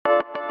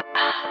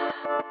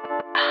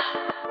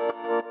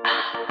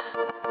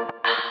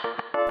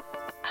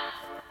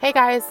Hey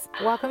guys,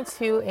 welcome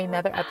to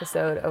another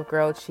episode of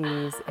Grilled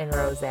Cheese and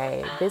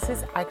Rosé. This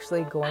is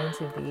actually going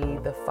to be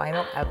the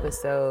final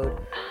episode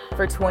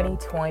for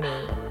 2020.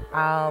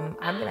 I'm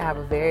going to have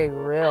a very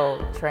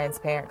real,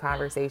 transparent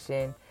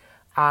conversation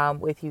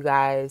with you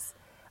guys.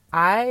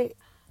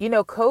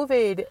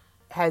 COVID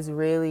has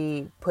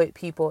really put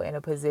people in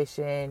a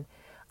position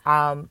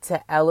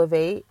to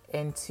elevate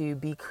and to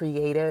be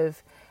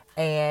creative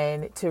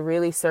and to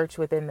really search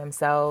within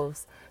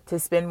themselves, to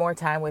spend more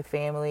time with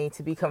family,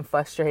 to become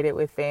frustrated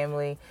with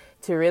family,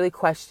 to really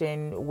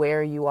question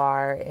where you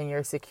are in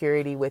your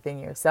security within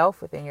yourself,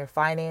 within your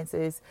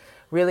finances,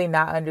 really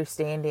not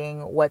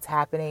understanding what's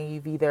happening.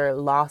 You've either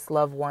lost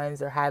loved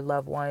ones or had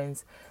loved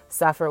ones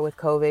suffer with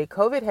COVID.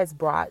 COVID has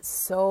brought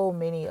so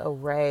many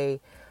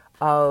array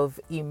of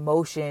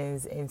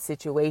emotions and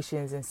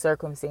situations and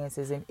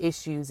circumstances and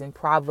issues and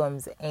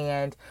problems,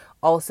 and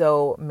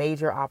also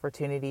major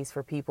opportunities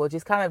for people. It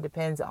just kind of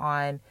depends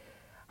on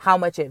how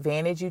much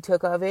advantage you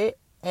took of it,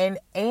 and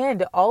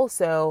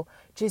also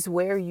just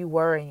where you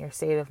were in your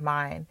state of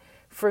mind.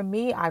 For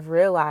me, I've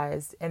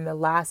realized in the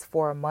last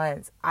 4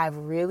 months, I've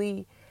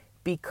really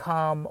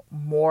become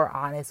more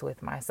honest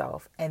with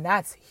myself. And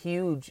that's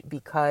huge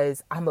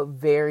because I'm a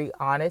very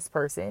honest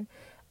person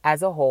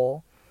as a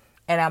whole.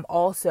 And I'm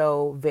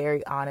also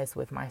very honest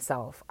with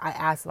myself. I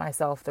ask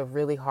myself the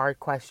really hard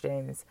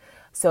questions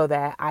so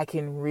that I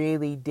can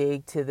really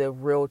dig to the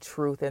real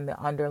truth and the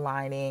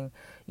underlining,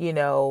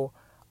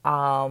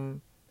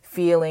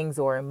 feelings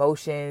or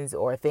emotions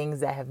or things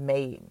that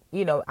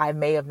I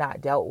may have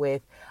not dealt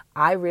with.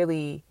 I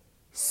really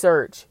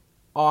search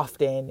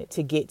often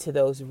to get to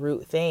those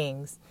root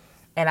things.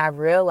 And I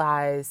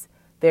realize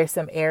there's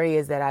some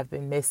areas that I've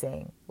been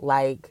missing,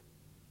 like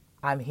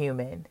I'm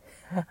human.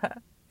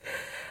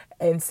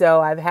 And so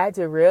I've had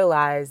to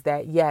realize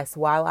that, yes,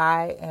 while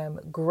I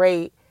am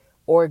great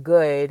or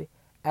good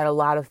at a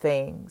lot of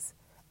things,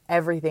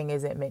 everything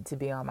isn't meant to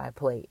be on my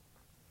plate.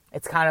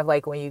 It's kind of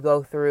like when you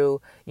go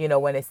through,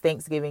 when it's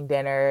Thanksgiving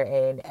dinner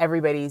and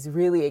everybody's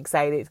really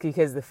excited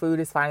because the food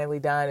is finally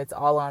done. It's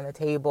all on the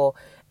table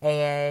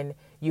and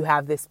you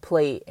have this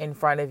plate in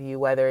front of you,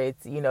 whether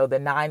it's, the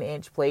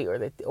 9-inch plate or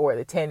the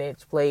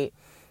 10-inch plate.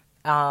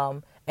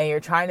 And you're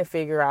trying to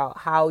figure out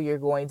how you're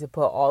going to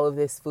put all of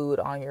this food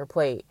on your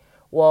plate.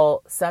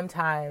 Well,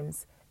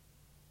 sometimes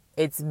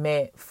it's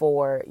meant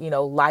for,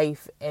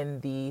 life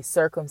and the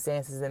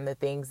circumstances and the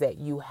things that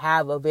you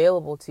have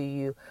available to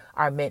you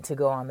are meant to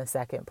go on the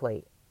second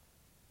plate,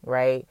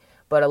 right?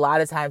 But a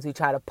lot of times we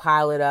try to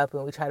pile it up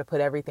and we try to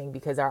put everything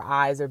because our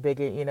eyes are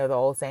bigger, the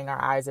old saying,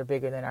 our eyes are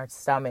bigger than our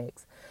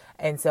stomachs.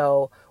 And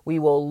so we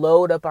will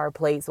load up our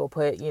plates. We'll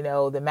put,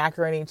 the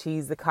macaroni and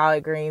cheese, the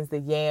collard greens, the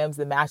yams,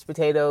 the mashed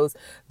potatoes,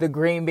 the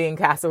green bean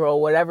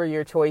casserole, whatever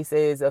your choice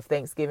is of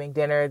Thanksgiving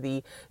dinner,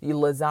 the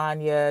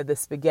lasagna, the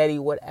spaghetti,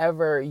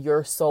 whatever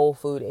your soul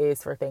food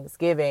is for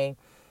Thanksgiving,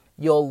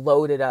 you'll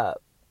load it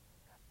up.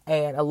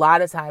 And a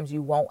lot of times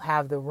you won't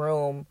have the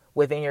room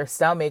within your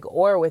stomach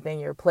or within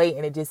your plate,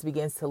 and it just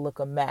begins to look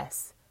a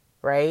mess,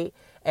 right?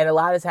 And a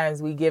lot of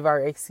times we give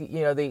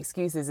the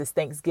excuses is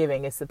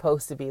Thanksgiving is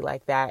supposed to be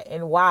like that.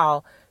 And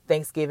while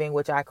Thanksgiving,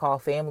 which I call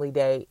Family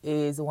Day,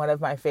 is one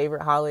of my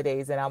favorite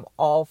holidays and I'm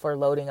all for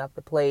loading up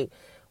the plate,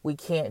 we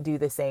can't do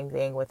the same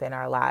thing within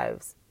our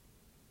lives.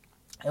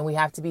 And we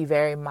have to be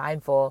very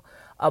mindful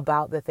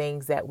about the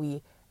things that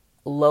we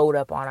load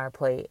up on our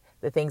plate,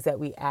 the things that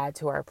we add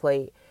to our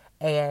plate.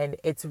 And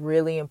it's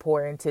really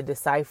important to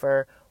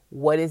decipher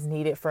what is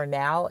needed for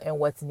now and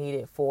what's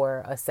needed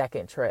for a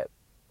second trip.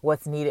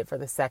 What's needed for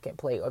the second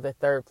plate or the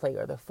third plate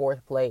or the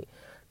fourth plate,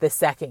 the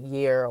second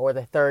year or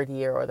the third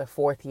year or the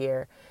fourth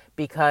year.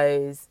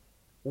 Because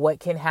what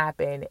can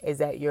happen is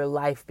that your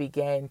life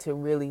began to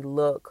really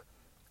look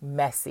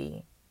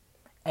messy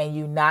and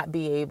you not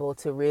be able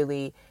to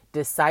really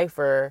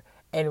decipher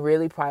and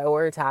really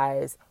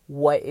prioritize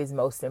what is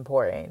most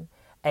important.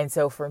 And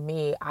so for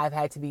me, I've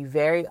had to be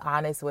very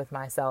honest with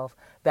myself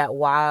that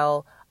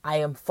while I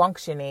am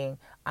functioning,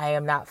 I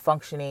am not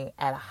functioning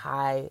at a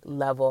high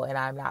level and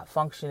I'm not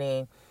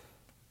functioning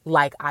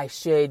like I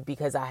should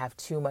because I have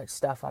too much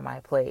stuff on my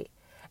plate.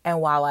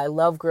 And while I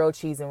love grilled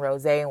cheese and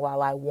rosé, and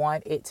while I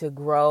want it to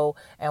grow,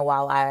 and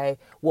while I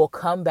will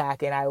come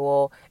back and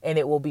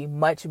it will be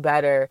much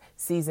better,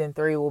 season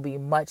 3 will be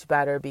much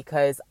better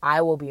because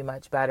I will be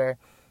much better,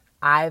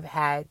 I've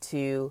had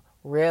to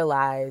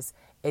realize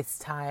it's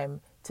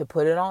time to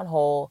put it on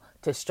hold,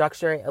 to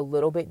structure it a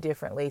little bit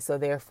differently. So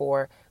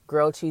therefore,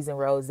 grilled cheese and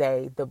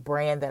rosé, the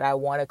brand that I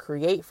want to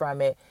create from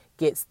it,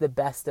 gets the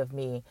best of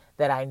me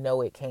that I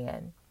know it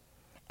can.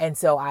 And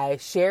so I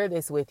share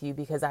this with you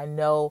because I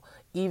know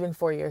even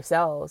for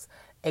yourselves,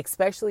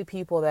 especially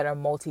people that are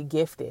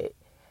multi-gifted,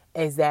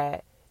 is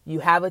that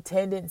you have a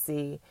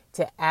tendency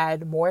to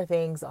add more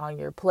things on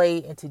your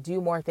plate and to do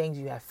more things.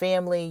 You have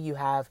family, you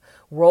have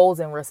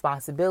roles and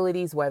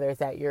responsibilities, whether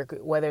it's at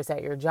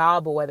your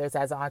job or whether it's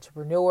as an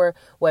entrepreneur,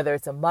 whether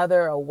it's a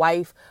mother, a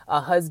wife,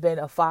 a husband,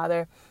 a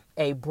father.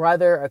 a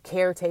brother, a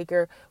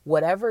caretaker,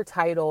 whatever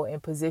title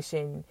and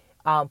positions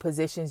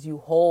you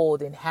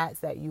hold and hats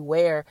that you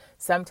wear,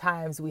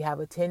 sometimes we have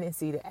a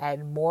tendency to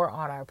add more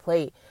on our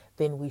plate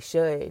than we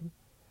should.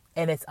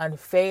 And it's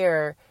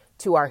unfair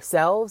to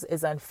ourselves,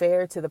 it's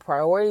unfair to the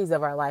priorities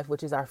of our life,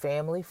 which is our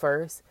family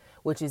first,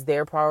 which is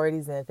their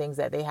priorities and the things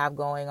that they have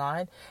going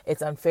on.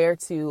 It's unfair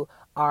to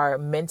our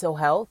mental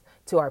health,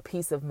 to our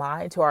peace of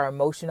mind, to our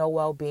emotional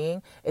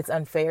well-being. It's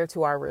unfair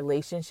to our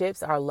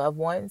relationships, our loved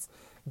ones,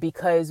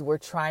 because we're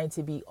trying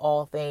to be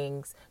all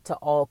things to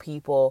all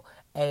people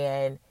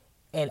and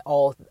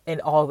all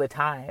the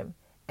time.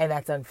 And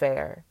that's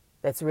unfair.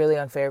 That's really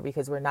unfair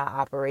because we're not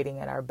operating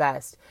at our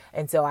best.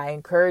 And so I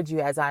encourage you,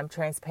 as I'm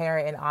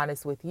transparent and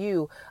honest with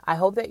you, I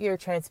hope that you're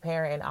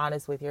transparent and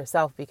honest with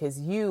yourself, because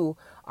you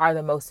are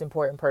the most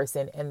important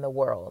person in the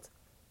world.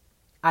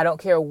 I don't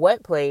care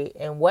what plate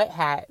and what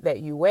hat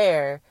that you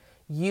wear,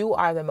 you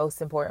are the most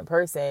important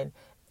person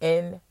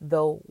in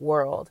the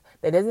world.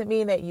 That doesn't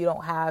mean that you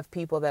don't have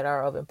people that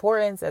are of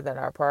importance and that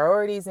are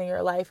priorities in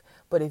your life,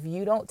 but if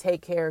you don't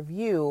take care of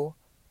you,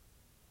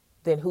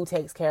 then who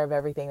takes care of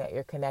everything that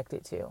you're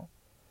connected to?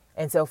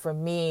 And so for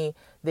me,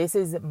 this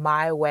is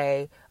my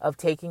way of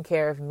taking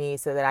care of me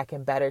so that I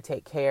can better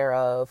take care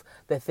of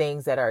the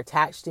things that are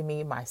attached to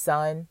me, my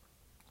son,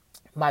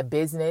 my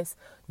business,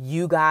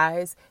 you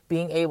guys,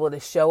 being able to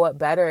show up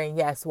better. And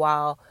yes,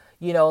 while,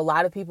 a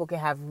lot of people can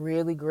have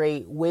really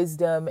great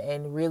wisdom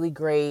and really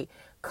great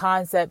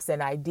concepts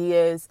and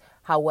ideas,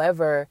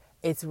 however,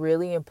 it's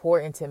really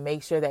important to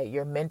make sure that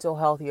your mental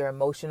health, your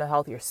emotional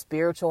health, your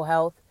spiritual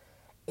health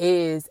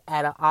is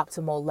at an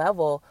optimal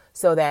level,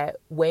 so that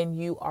when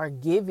you are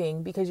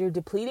giving, because you're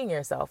depleting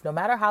yourself, no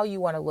matter how you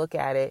want to look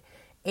at it,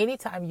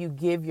 anytime you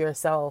give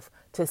yourself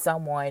to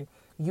someone,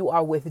 you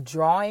are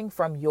withdrawing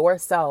from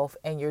yourself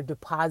and you're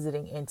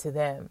depositing into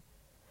them.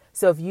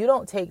 So if you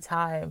don't take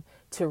time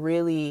to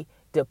really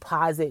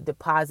deposit,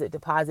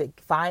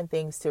 find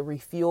things to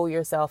refuel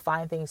yourself,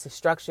 find things to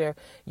structure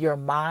your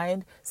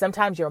mind.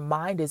 Sometimes your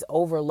mind is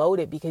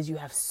overloaded because you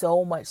have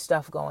so much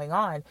stuff going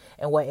on.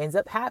 And what ends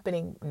up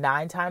happening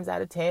 9 times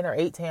out of 10 or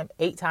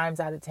 8 times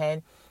out of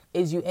 10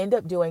 is you end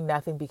up doing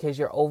nothing because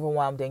you're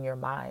overwhelmed in your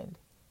mind.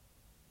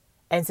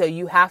 And so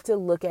you have to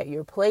look at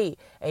your plate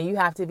and you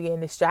have to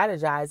begin to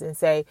strategize and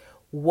say,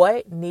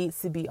 what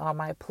needs to be on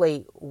my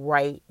plate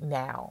right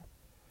now?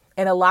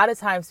 And a lot of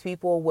times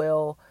people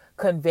will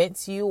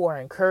convince you or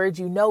encourage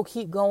you, no,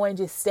 keep going,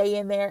 just stay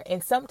in there.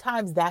 And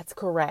sometimes that's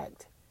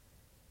correct.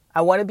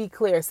 I want to be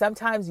clear.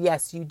 Sometimes,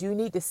 yes, you do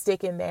need to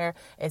stick in there.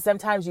 And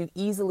sometimes you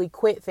easily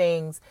quit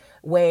things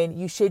when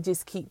you should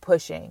just keep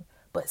pushing.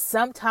 But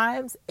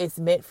sometimes it's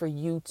meant for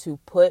you to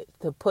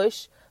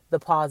push the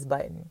pause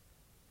button.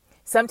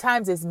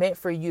 Sometimes it's meant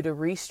for you to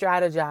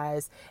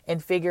re-strategize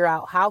and figure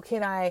out how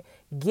can I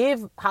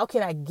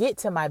get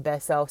to my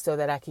best self so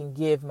that I can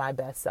give my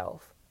best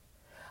self?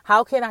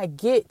 How can I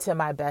get to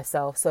my best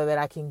self so that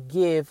I can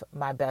give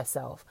my best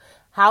self?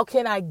 How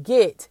can I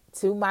get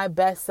to my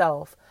best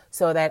self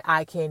so that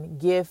I can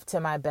give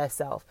to my best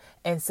self?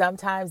 And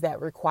sometimes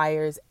that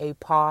requires a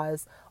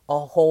pause, a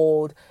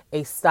hold,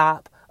 a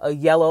stop, a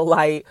yellow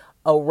light,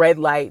 a red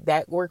light.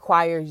 That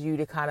requires you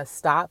to kind of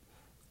stop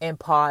and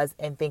pause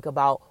and think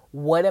about,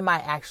 what am I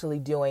actually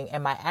doing?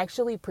 Am I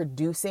actually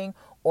producing,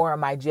 or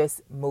am I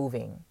just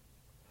moving?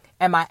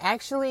 Am I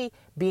actually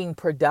being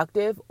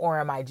productive, or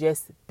am I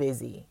just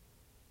busy?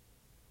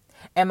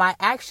 Am I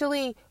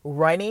actually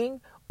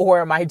running,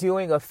 or am I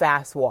doing a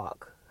fast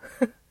walk?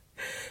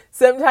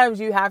 Sometimes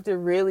you have to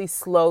really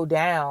slow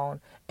down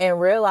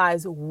and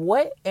realize,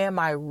 what am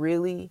I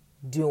really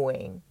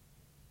doing?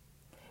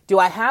 Do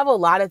I have a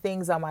lot of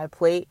things on my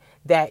plate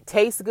that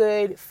taste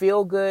good,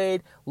 feel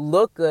good,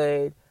 look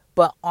good,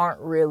 but aren't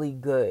really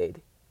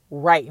good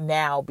right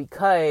now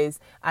because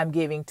I'm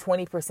giving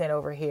 20%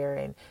 over here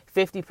and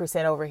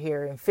 50% over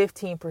here and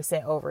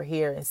 15% over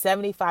here and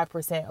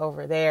 75%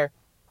 over there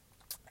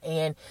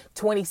and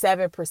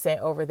 27%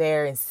 over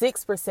there and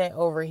 6%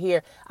 over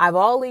here? I have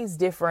all these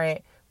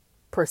different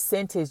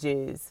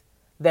percentages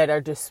that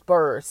are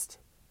dispersed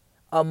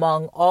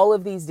among all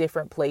of these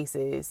different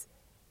places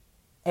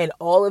and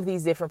all of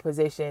these different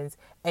positions,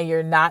 and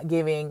you're not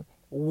giving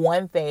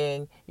one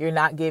thing, you're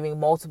not giving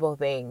multiple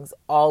things,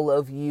 all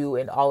of you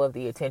and all of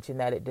the attention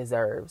that it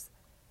deserves.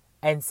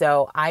 And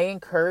so I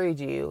encourage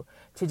you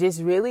to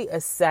just really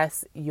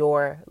assess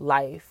your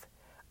life,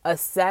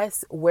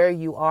 assess where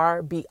you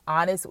are, be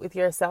honest with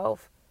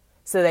yourself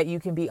so that you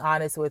can be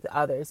honest with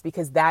others,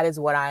 because that is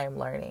what I am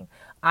learning.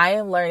 I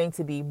am learning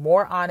to be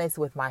more honest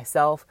with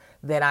myself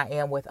than I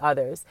am with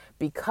others,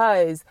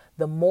 because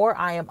the more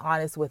I am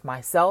honest with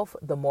myself,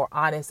 the more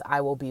honest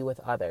I will be with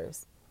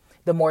others.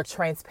 The more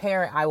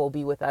transparent I will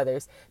be with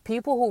others.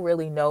 People who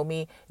really know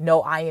me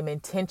know I am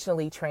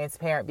intentionally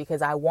transparent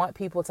because I want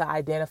people to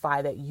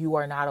identify that you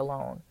are not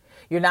alone.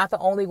 You're not the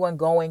only one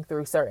going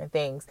through certain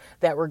things,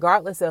 that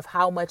regardless of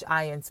how much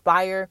I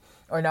inspire,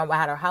 or no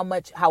matter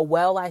how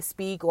well I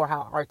speak or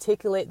how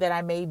articulate that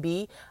I may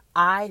be,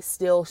 I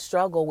still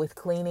struggle with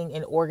cleaning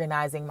and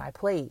organizing my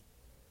plate.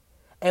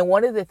 And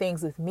one of the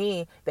things with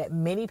me that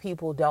many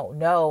people don't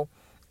know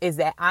is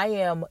that I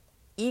am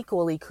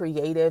equally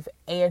creative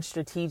and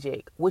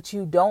strategic, which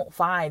you don't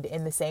find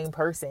in the same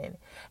person.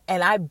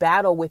 And I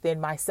battle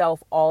within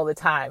myself all the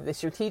time. The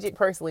strategic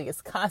person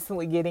is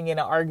constantly getting in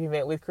an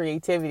argument with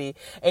creativity,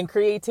 and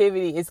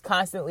creativity is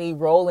constantly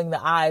rolling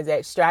the eyes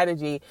at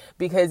strategy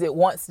because it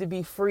wants to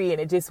be free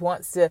and it just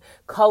wants to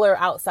color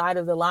outside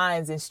of the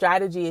lines. And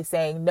strategy is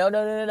saying,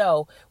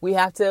 no. We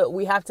have to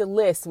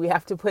list, we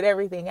have to put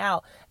everything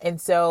out.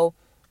 And so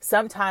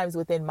sometimes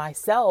within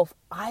myself,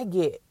 I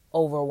get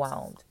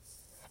overwhelmed.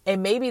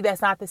 And maybe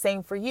that's not the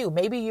same for you.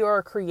 Maybe you're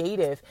a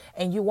creative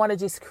and you want to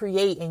just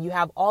create and you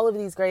have all of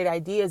these great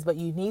ideas, but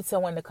you need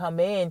someone to come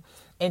in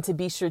and to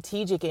be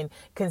strategic and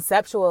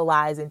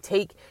conceptualize and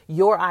take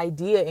your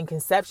idea and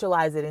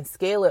conceptualize it and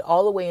scale it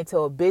all the way into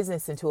a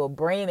business, into a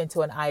brand, into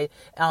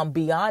an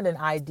beyond an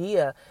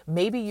idea.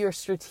 Maybe you're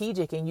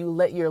strategic and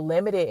you're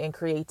limited in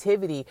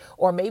creativity,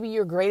 or maybe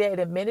you're great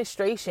at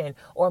administration,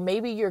 or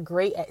maybe you're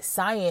great at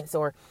science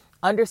or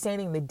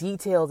understanding the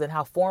details and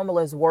how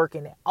formulas work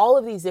and all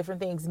of these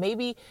different things.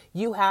 Maybe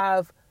you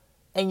have,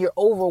 and you're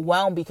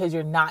overwhelmed because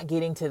you're not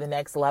getting to the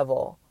next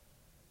level.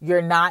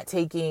 You're not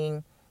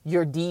taking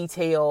your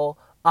detail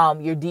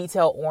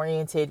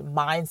oriented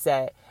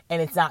mindset,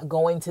 and it's not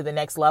going to the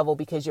next level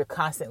because you're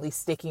constantly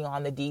sticking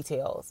on the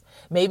details.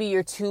 Maybe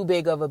you're too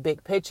much of a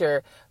big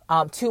picture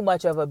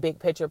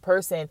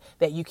person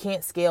that you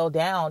can't scale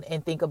down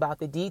and think about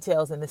the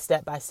details and the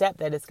step by step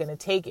that it's going to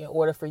take in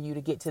order for you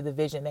to get to the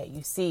vision that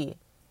you see.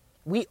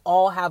 We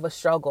all have a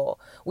struggle.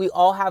 We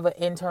all have an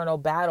internal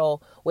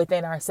battle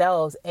within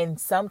ourselves. And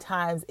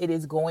sometimes it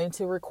is going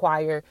to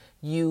require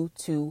you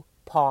to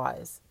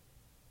pause.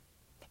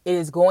 It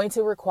is going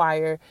to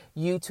require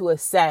you to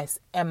assess,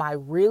 am I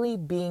really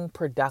being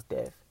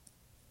productive?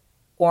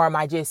 Or am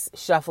I just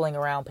shuffling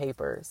around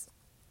papers?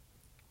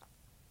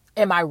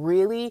 Am I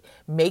really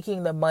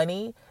making the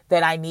money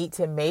that I need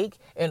to make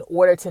in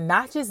order to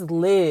not just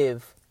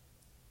live,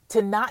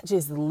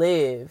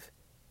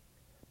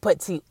 but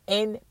to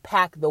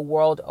impact the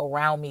world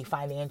around me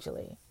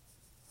financially?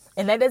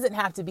 And that doesn't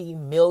have to be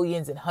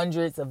millions and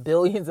hundreds of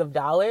billions of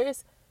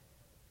dollars.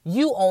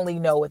 You only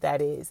know what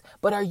that is.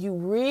 But are you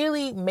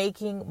really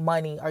making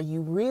money? Are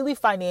you really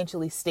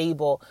financially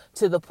stable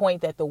to the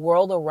point that the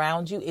world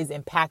around you is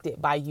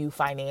impacted by you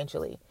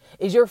financially?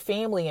 Is your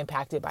family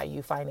impacted by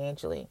you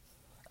financially?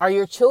 Are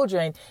your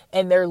children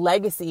and their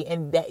legacy,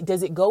 and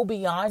does it go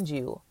beyond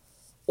you?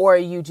 Or are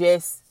you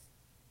just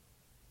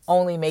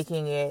only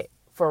making it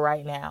for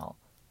right now?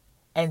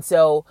 And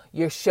so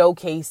you're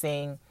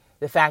showcasing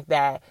the fact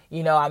that,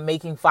 I'm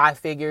making 5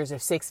 figures or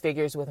 6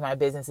 figures with my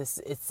business.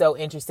 It's so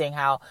interesting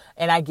how,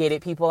 and I get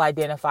it, people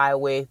identify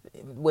with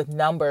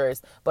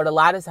numbers, but a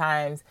lot of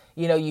times,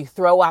 you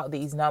throw out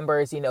these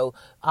numbers,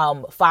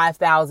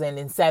 5,000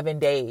 in 7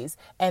 days,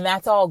 and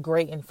that's all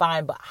great and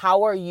fine. But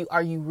how are you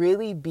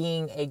really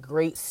being a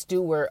great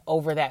steward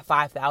over that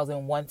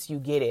 5,000 once you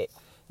get it?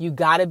 You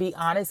got to be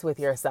honest with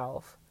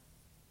yourself.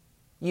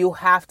 You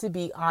have to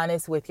be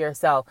honest with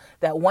yourself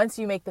that once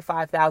you make the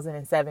 5,000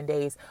 in 7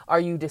 days, are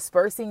you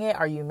dispersing it?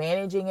 Are you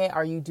managing it?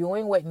 Are you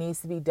doing what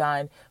needs to be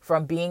done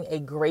from being a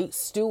great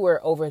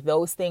steward over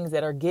those things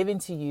that are given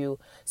to you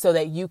so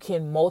that you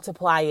can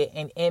multiply it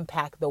and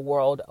impact the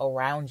world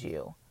around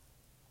you?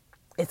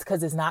 It's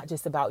because it's not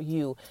just about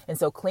you. And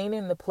so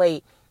cleaning the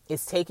plate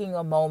is taking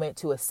a moment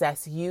to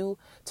assess you,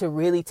 to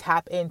really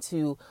tap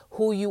into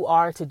who you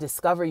are, to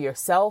discover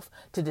yourself,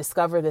 to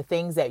discover the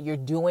things that you're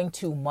doing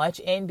too much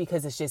in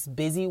because it's just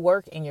busy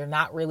work and you're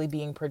not really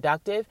being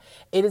productive.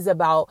 It is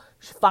about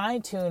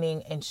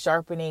fine-tuning and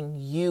sharpening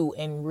you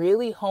and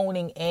really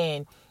honing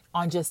in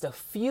on just a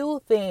few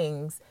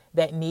things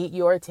that need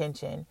your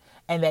attention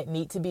and that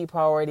need to be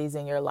priorities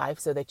in your life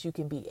so that you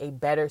can be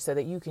so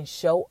that you can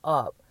show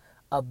up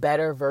a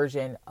better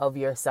version of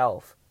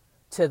yourself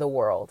to the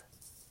world.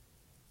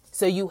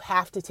 So you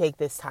have to take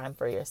this time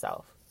for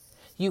yourself.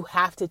 You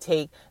have to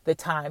take the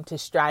time to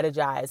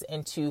strategize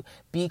and to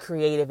be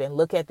creative and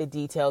look at the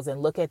details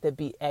and look at the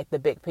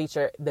big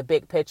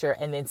picture,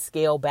 and then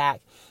scale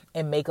back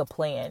and make a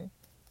plan.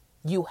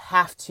 You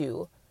have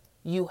to.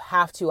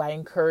 I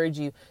encourage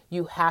you.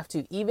 You have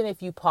to, even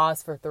if you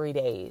pause for 3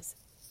 days.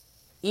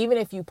 Even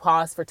if you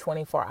pause for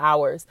 24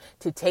 hours,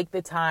 to take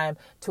the time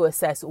to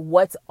assess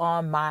what's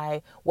on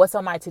my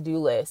to-do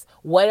list.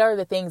 What are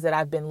the things that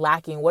I've been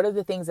lacking? What are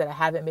the things that I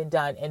haven't been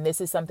done? And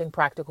this is something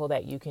practical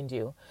that you can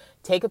do.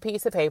 Take a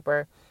piece of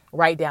paper,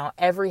 write down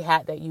every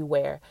hat that you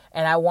wear.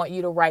 And I want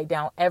you to write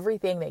down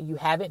everything that you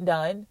haven't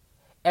done,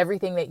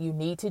 everything that you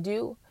need to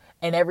do,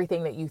 and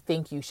everything that you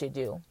think you should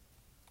do.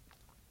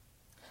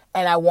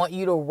 And I want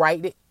you to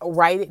write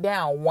it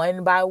down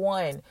one by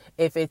one.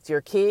 If it's your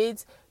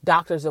kids,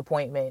 doctor's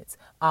appointments,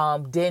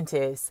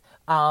 dentists,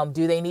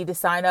 do they need to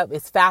sign up?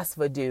 Is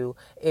FAFSA due?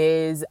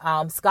 Is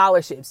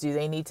scholarships? Do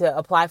they need to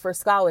apply for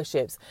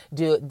scholarships?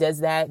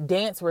 Does that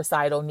dance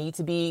recital need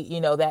to be,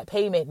 that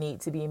payment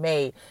need to be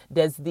made?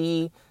 Does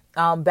the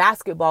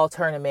basketball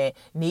tournament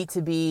need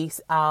to be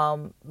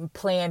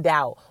planned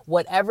out.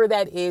 Whatever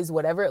that is,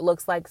 whatever it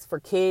looks like for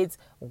kids,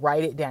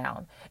 write it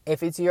down.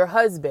 If it's your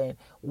husband,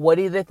 what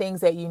are the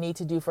things that you need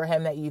to do for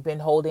him that you've been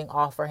holding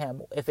off for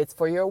him? If it's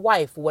for your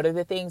wife, what are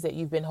the things that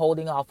you've been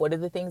holding off? What are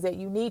the things that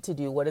you need to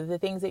do? What are the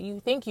things that you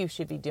think you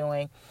should be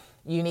doing?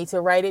 You need to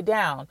write it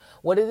down.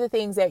 What are the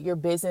things that your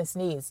business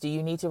needs? Do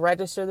you need to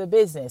register the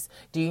business?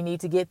 Do you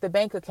need to get the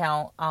bank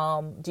account?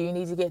 Do you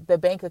need to get the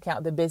bank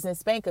account, the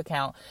business bank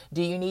account?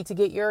 Do you need to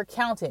get your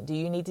accountant? Do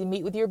you need to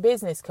meet with your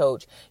business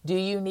coach? Do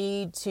you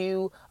need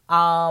to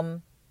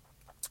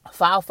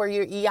file for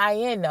your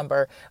EIN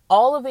number?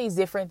 All of these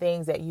different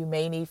things that you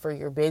may need for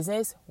your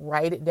business,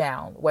 write it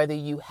down. Whether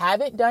you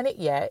haven't done it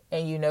yet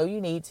and you know you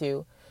need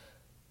to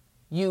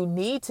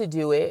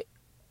do it.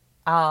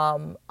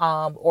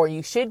 Or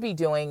you should be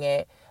doing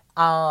it,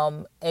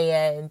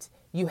 and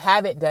you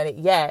haven't done it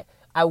yet.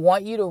 I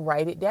want you to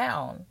write it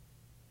down.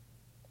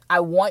 I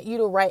want you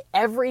to write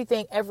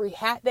everything, every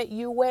hat that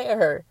you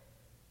wear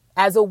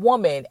as a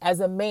woman,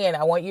 as a man.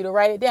 I want you to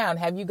write it down.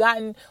 Have you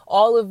gotten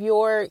all of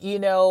your,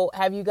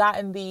 have you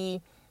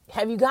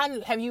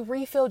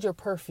refilled your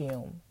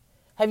perfume?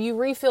 Have you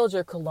refilled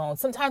your cologne?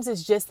 Sometimes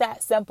it's just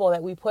that simple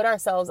that we put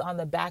ourselves on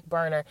the back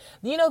burner.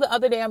 The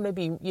other day, I'm going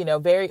to be,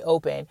 very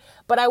open,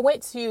 but I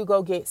went to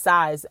go get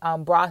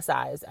bra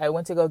size. I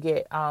went to go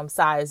get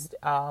sized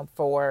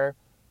for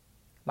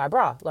my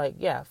bra,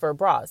 for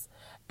bras.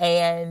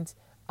 And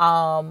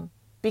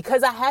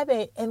because I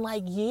haven't in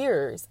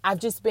years, I've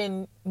just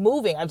been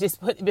moving. I've just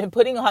been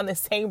putting on the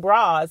same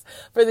bras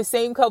for the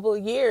same couple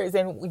of years.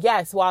 And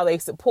yes, while they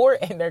support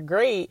and they're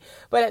great,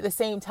 but at the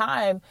same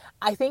time,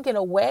 I think in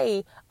a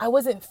way I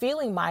wasn't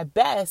feeling my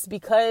best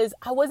because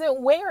I wasn't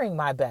wearing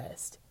my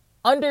best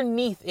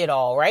underneath it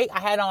all, right?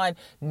 I had on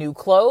new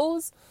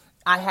clothes.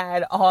 I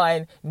had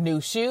on new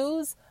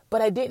shoes,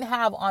 but I didn't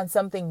have on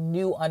something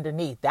new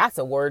underneath. That's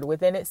a word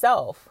within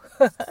itself.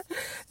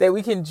 That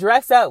we can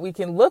dress up, we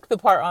can look the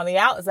part on the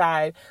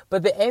outside,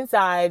 but the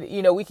inside,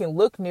 we can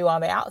look new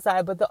on the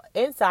outside, but the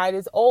inside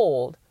is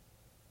old.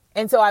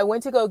 And so I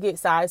went to go get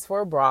size for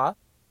a bra,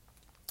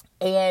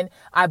 and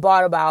I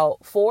bought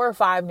about 4 or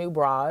 5 new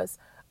bras.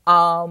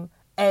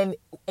 And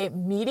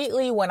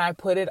immediately when I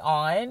put it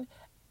on,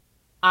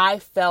 I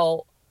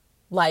felt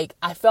like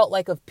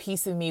a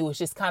piece of me was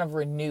just kind of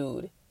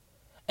renewed.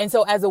 And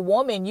so as a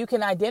woman, you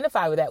can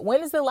identify with that.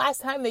 When is the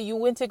last time that you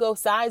went to go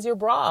size your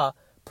bra?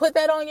 Put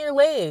that on your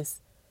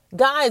list.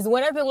 Guys,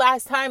 when is the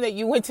last time that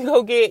you went to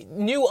go get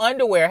new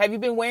underwear? Have you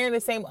been wearing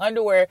the same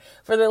underwear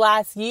for the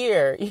last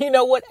year?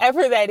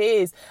 Whatever that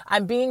is.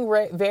 I'm being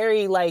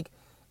very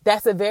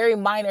that's a very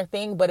minor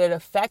thing, but it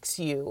affects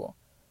you.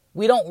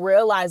 We don't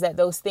realize that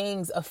those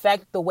things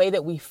affect the way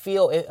that we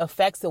feel. It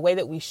affects the way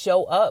that we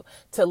show up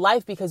to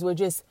life because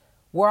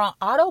we're on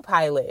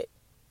autopilot.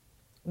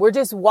 We're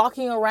just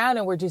walking around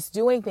and we're just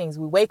doing things.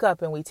 We wake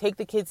up and we take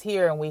the kids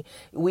here and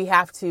we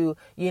have to,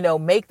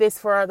 make this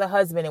for the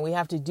husband and we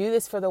have to do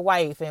this for the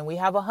wife and we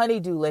have a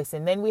honey-do list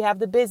and then we have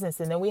the business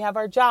and then we have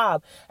our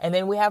job and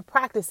then we have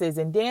practices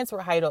and dance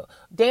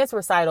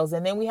recitals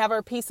and then we have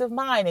our peace of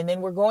mind and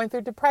then we're going through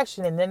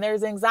depression and then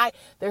there's anxiety.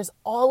 There's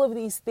all of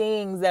these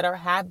things that are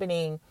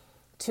happening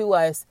to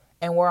us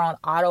and we're on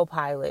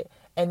autopilot.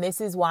 And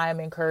this is why I'm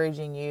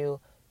encouraging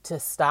you to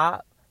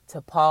stop,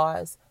 to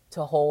pause,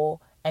 to hold,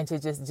 and to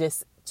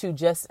just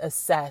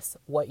assess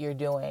what you're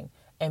doing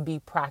and be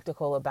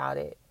practical about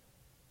it.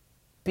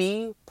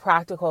 Be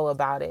practical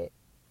about it.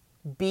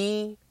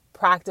 Be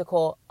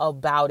practical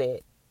about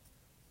it.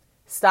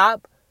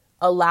 Stop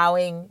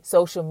allowing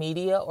social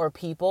media or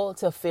people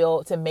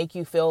to make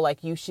you feel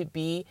like you should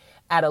be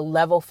at a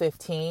level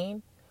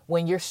 15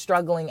 when you're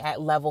struggling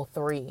at level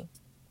 3.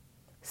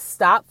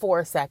 Stop for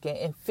a second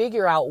and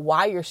figure out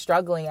why you're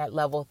struggling at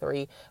level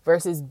 3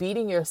 versus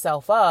beating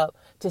yourself up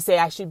to say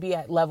I should be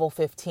at level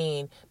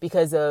 15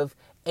 because of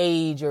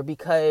age or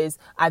because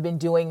I've been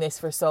doing this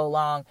for so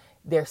long.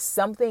 There's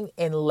something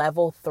in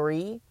level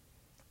 3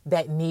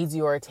 that needs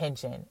your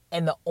attention.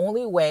 And the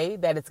only way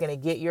that it's going to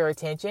get your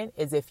attention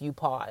is if you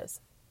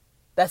pause.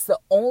 That's the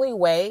only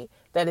way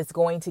that it's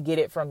going to get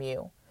it from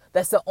you.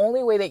 That's the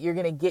only way that you're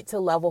going to get to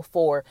level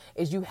 4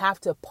 is you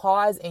have to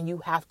pause and you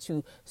have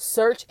to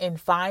search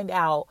and find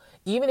out,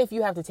 even if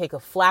you have to take a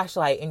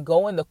flashlight and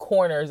go in the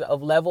corners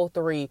of level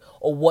 3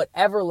 or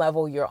whatever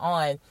level you're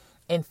on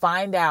and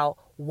find out,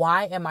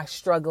 why am I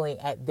struggling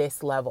at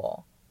this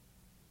level?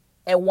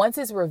 And once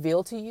it's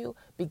revealed to you,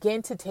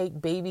 begin to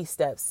take baby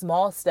steps,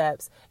 small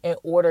steps in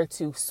order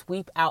to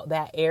sweep out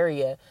that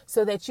area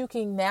so that you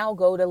can now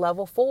go to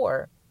level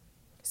 4.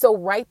 So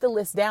write the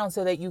list down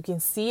so that you can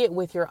see it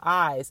with your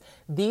eyes.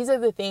 These are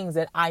the things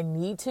that I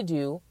need to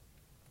do.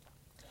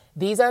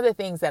 These are the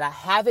things that I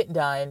haven't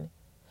done.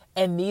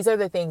 And these are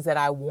the things that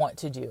I want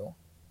to do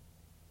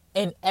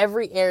in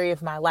every area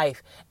of my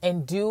life.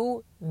 And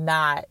do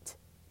not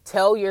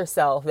tell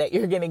yourself that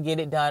you're going to get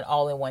it done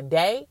all in one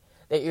day,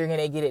 that you're going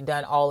to get it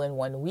done all in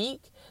 1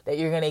 week, that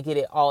you're going to get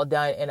it all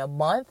done in a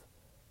month.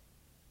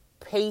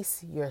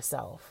 Pace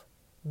yourself.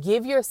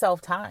 Give yourself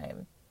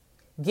time.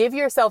 Give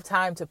yourself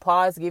time to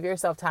pause, give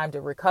yourself time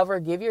to recover,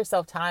 give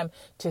yourself time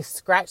to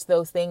scratch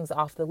those things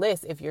off the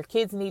list. If your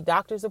kids need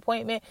doctor's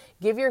appointment,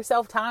 give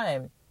yourself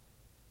time.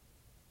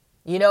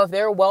 You know, if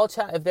their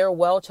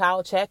well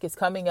child check is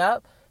coming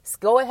up,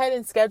 go ahead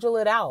and schedule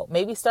it out.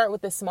 Maybe start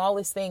with the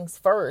smallest things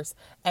first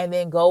and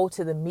then go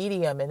to the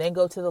medium and then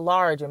go to the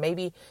large, or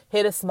maybe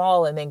hit a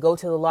small and then go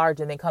to the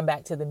large and then come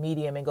back to the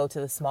medium and go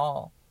to the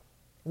small.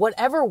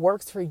 Whatever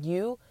works for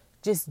you,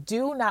 just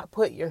do not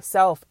put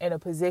yourself in a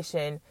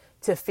position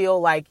to feel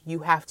like you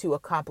have to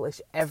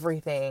accomplish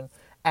everything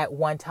at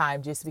one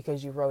time just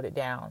because you wrote it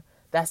down.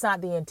 That's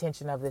not the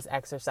intention of this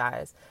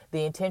exercise.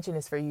 The intention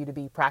is for you to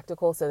be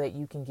practical so that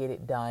you can get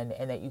it done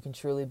and that you can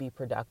truly be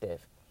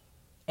productive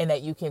and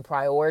that you can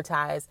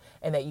prioritize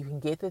and that you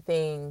can get the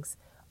things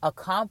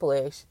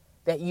accomplished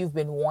that you've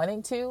been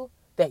wanting to,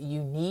 that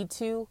you need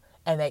to,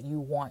 and that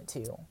you want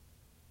to,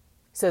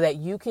 so that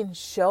you can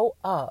show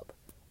up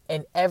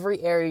in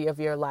every area of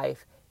your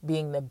life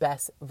being the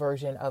best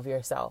version of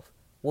yourself.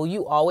 Will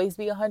you always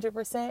be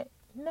 100%?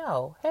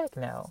 No, heck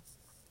no.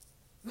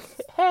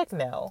 Heck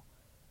no.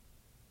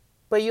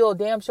 But you'll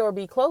damn sure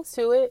be close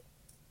to it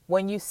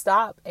when you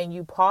stop and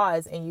you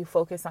pause and you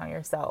focus on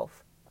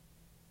yourself.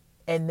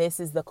 And this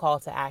is the call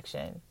to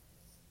action.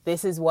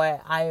 This is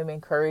what I am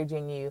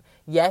encouraging you.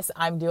 Yes,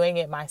 I'm doing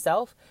it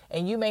myself,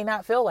 and you may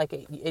not feel like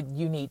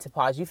you need to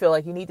pause. You feel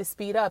like you need to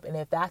speed up. And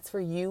if that's for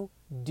you,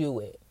 do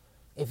it.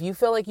 If you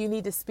feel like you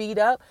need to speed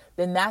up,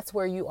 then that's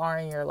where you are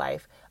in your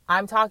life.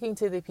 I'm talking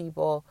to the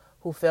people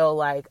who feel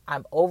like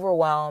I'm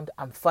overwhelmed,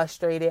 I'm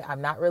frustrated,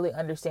 I'm not really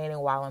understanding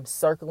why I'm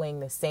circling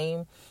the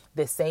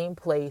same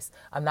place.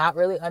 I'm not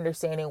really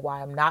understanding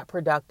why I'm not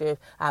productive.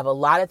 I have a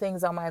lot of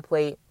things on my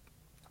plate,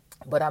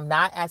 but I'm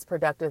not as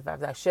productive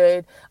as I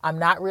should. I'm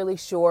not really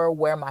sure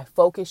where my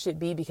focus should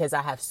be because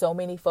I have so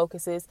many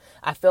focuses.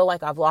 I feel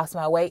like I've lost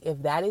my way.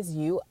 If that is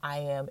you, I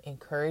am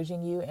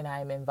encouraging you and I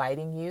am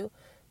inviting you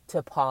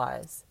to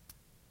pause.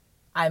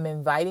 I'm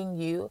inviting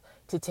you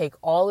to take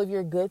all of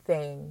your good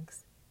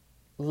things,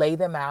 lay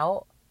them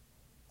out,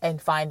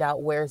 and find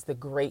out where's the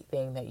great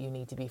thing that you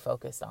need to be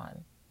focused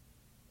on.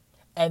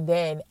 And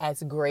then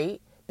as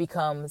great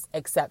becomes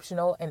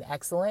exceptional and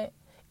excellent,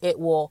 it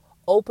will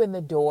open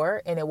the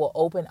door and it will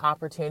open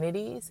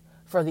opportunities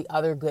for the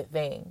other good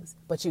things.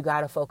 But you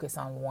got to focus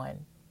on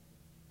one.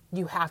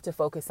 You have to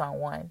focus on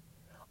one.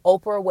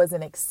 Oprah was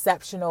an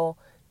exceptional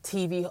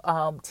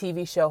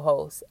TV show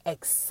host.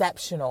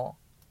 Exceptional.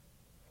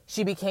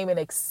 She became an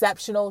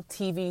exceptional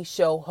TV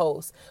show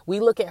host. We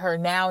look at her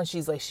now and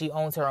she's like, she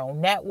owns her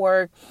own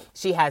network.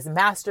 She has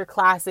master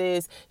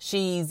classes.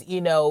 She's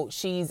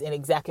an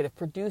executive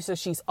producer.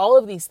 She's all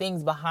of these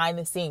things behind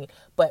the scene.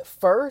 But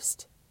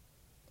first,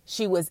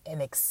 she was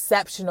an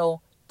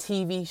exceptional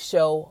TV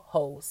show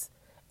host.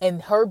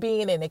 And her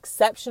being an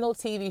exceptional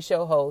TV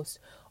show host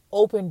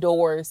opened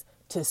doors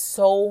to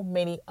so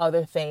many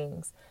other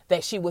things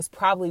that she was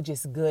probably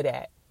just good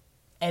at.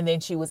 And then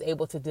she was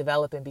able to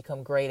develop and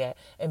become great at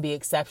and be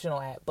exceptional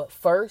at. But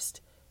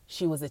first,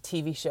 she was a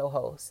TV show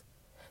host.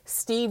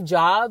 Steve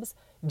Jobs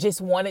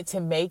just wanted to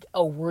make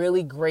a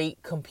really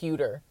great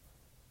computer.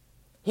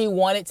 He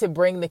wanted to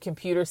bring the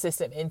computer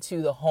system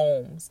into the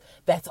homes.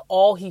 That's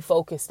all he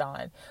focused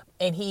on.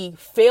 And he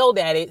failed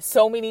at it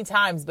so many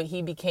times, but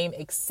he became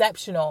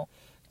exceptional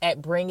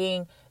at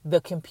bringing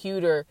the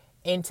computer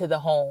into the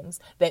homes,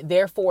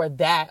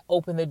 that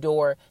opened the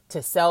door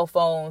to cell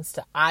phones,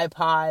 to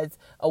iPods,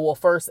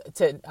 first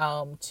to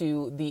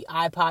the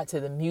iPod, to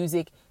the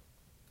music.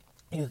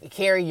 You could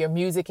carry your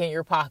music in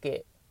your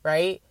pocket,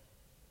 right?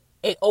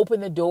 It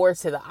opened the door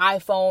to the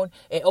iPhone.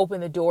 It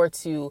opened the door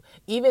to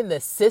even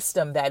the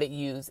system that it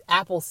used,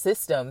 Apple's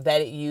system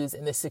that it used,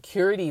 and the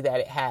security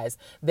that it has,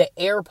 the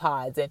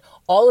AirPods, and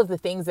all of the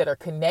things that are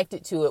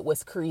connected to it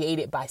was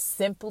created by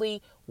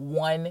simply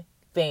one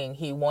thing.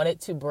 He wanted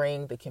to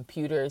bring the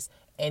computers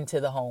into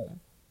the home.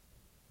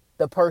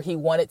 He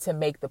wanted to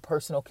make the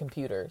personal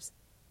computers.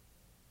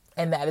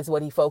 And that is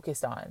what he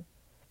focused on.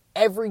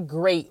 Every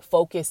great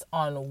focused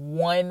on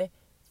one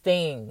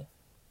thing.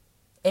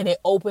 And it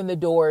opened the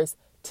doors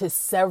to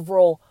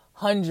several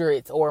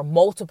hundreds or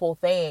multiple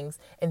things.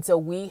 And so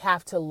we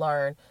have to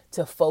learn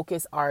to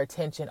focus our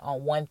attention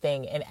on one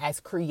thing. And as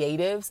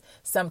creatives,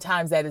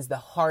 sometimes that is the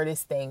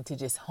hardest thing, to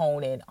just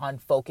hone in on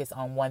focus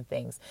on one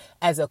thing.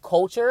 As a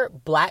culture,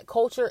 Black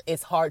culture,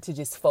 it's hard to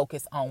just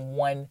focus on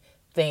one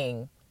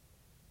thing.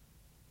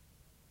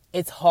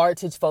 It's hard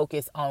to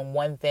focus on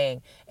one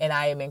thing. And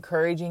I am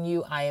encouraging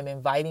you. I am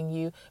inviting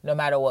you, no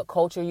matter what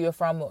culture you're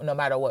from, no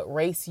matter what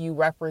race you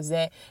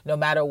represent, no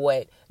matter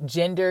what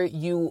gender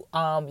you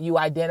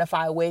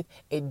identify with,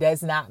 it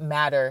does not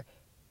matter.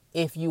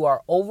 If you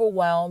are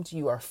overwhelmed,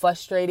 you are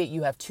frustrated,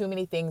 you have too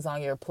many things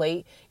on your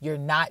plate, you're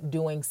not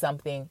doing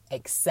something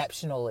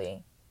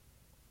exceptionally.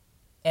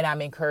 And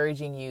I'm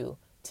encouraging you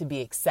to be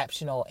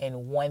exceptional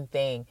in one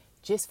thing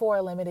just for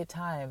a limited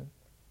time.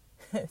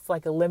 It's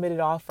like a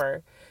limited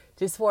offer.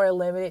 Just for a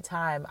limited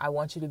time, I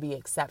want you to be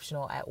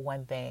exceptional at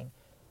one thing.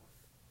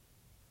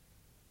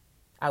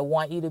 I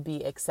want you to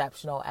be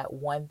exceptional at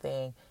one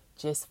thing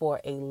just for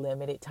a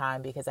limited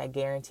time, because I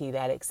guarantee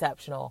that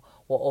exceptional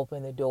will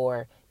open the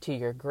door to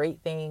your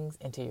great things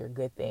and to your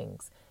good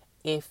things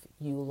if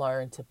you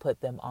learn to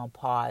put them on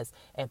pause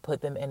and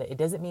put them in. It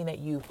doesn't mean that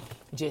you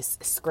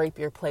just scrape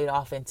your plate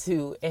off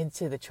into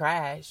the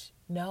trash.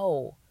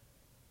 No.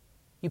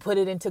 You put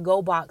it into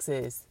go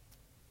boxes.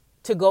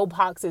 To go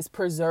boxes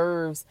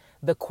preserves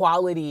the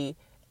quality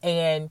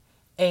and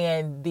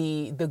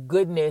the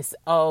goodness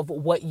of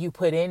what you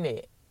put in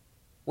it.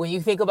 When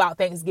you think about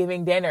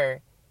Thanksgiving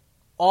dinner,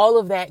 all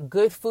of that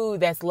good food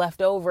that's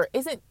left over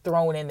isn't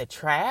thrown in the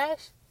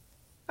trash.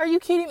 Are you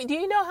kidding me? Do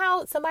you know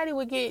how somebody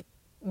would get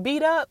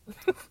beat up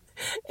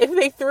if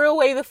they threw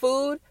away the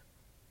food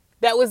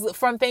that was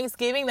from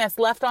Thanksgiving that's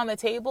left on the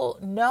table?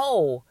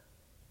 No.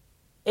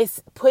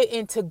 It's put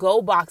into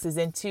go boxes,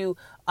 into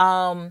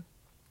God,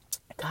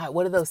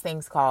 what are those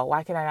things called?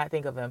 Why can I not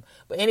think of them?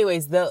 But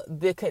anyways,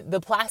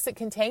 the plastic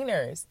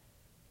containers,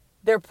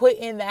 they're put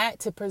in that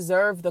to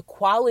preserve the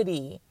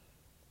quality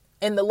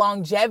and the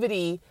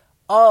longevity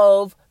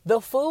of the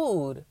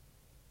food,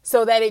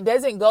 so that it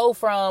doesn't go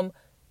from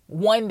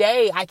one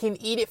day, I can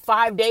eat it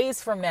 5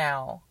 days from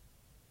now.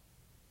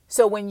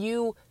 So when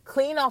you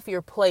clean off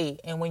your plate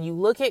and when you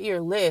look at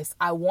your list,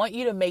 I want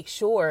you to make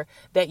sure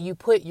that you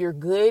put your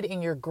good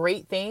and your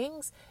great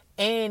things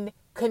in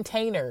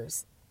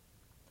containers.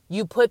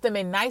 You put them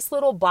in nice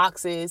little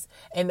boxes,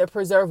 and to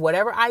preserve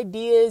whatever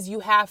ideas you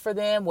have for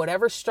them,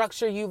 whatever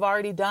structure you've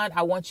already done.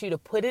 I want you to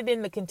put it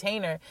in the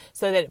container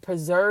so that it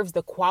preserves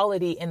the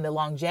quality and the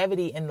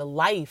longevity and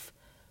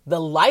the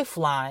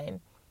lifeline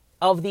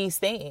of these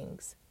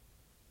things.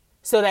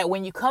 So that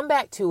when you come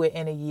back to it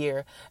in a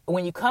year,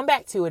 when you come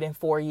back to it in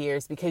 4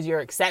 years, because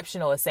you're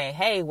exceptional is saying,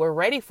 hey, we're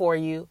ready for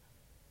you.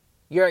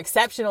 You're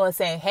exceptional is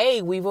saying,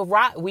 hey, we've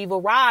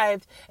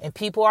arrived and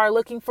people are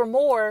looking for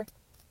more.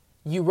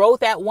 You wrote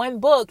that one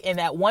book, and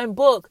that one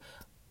book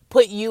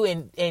put you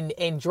in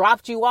and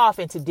dropped you off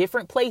into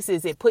different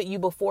places. It put you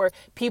before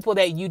people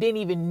that you didn't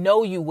even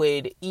know you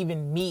would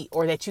even meet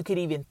or that you could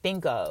even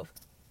think of.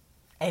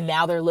 And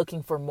now they're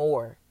looking for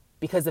more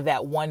because of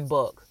that one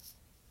book.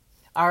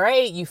 All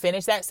right, you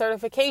finish that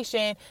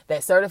certification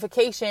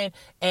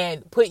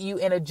and put you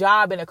in a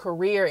job, in a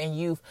career, and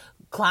you've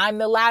climbed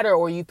the ladder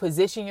or you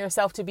position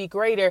yourself to be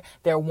greater.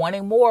 They're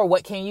wanting more.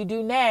 What can you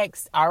do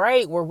next? All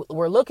right,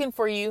 we're looking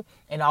for you.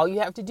 And all you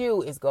have to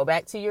do is go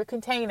back to your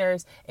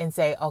containers and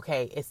say,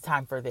 okay, it's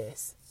time for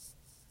this.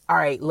 All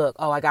right, look,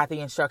 I got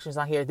the instructions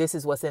on here. This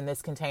is what's in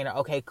this container.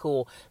 Okay,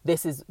 cool.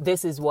 This is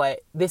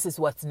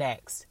what's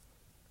next.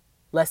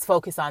 Let's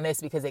focus on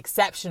this, because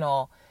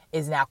exceptional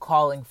is now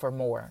calling for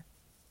more.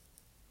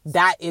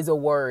 That is a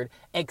word.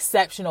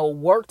 Exceptional.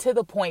 Work to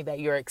the point that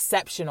you're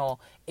exceptional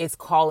is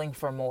calling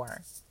for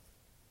more.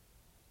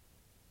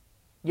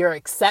 Your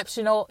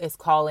exceptional is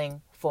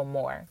calling for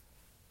more.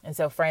 And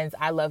so, friends,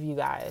 I love you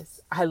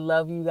guys. I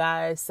love you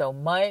guys so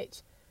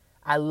much.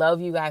 I love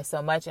you guys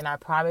so much. And I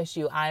promise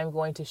you, I am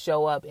going to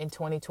show up in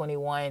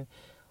 2021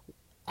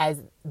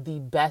 as the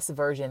best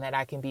version that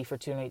I can be for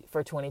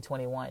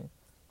 2021.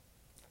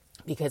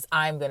 Because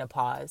I'm going to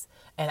pause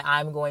and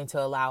I'm going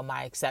to allow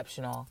my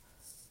exceptional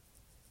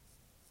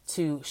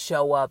to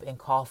show up and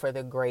call for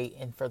the great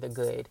and for the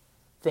good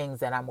things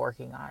that I'm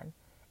working on.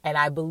 And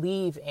I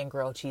believe in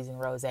grilled cheese and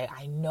rosé.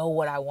 I know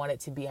what I want it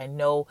to be. I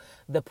know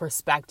the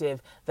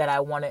perspective that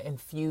I want to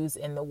infuse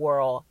in the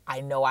world.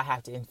 I know I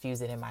have to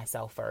infuse it in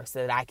myself first,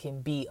 so that I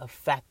can be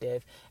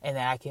effective and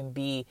that I can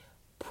be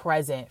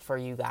present for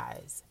you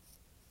guys.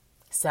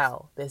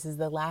 So this is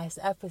the last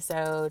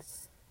episode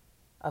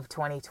of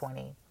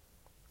 2020.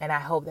 And I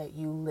hope that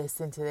you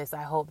listen to this.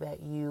 I hope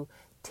that you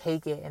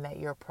take it and that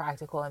you're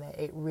practical and that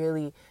it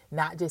really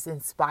not just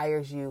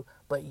inspires you,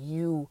 but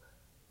you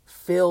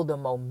feel the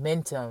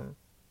momentum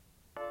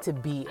to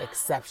be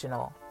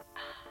exceptional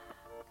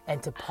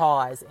and to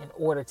pause in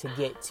order to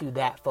get to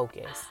that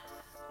focus,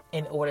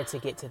 in order to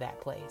get to that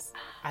place.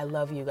 I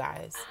love you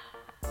guys.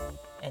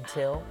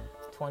 Until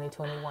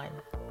 2021.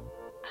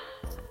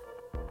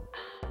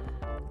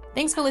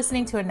 Thanks for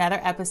listening to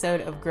another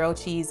episode of Grilled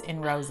Cheese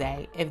and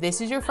Rosé. If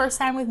this is your first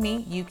time with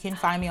me, you can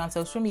find me on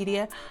social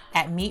media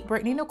at Meet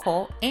Brittany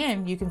Nicole,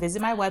 and you can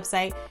visit my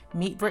website,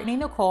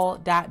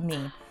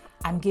 meetbrittanynicole.me.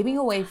 I'm giving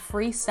away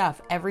free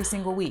stuff every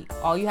single week.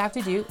 All you have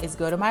to do is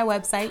go to my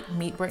website,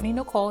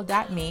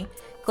 meetbrittanynicole.me,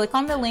 click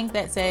on the link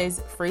that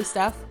says free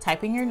stuff,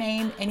 type in your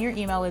name and your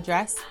email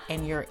address,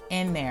 and you're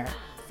in there.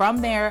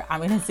 From there, I'm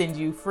going to send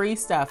you free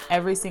stuff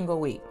every single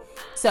week.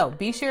 So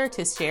be sure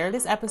to share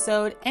this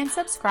episode and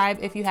subscribe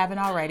if you haven't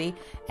already.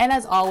 And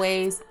as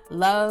always,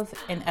 love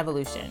and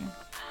evolution.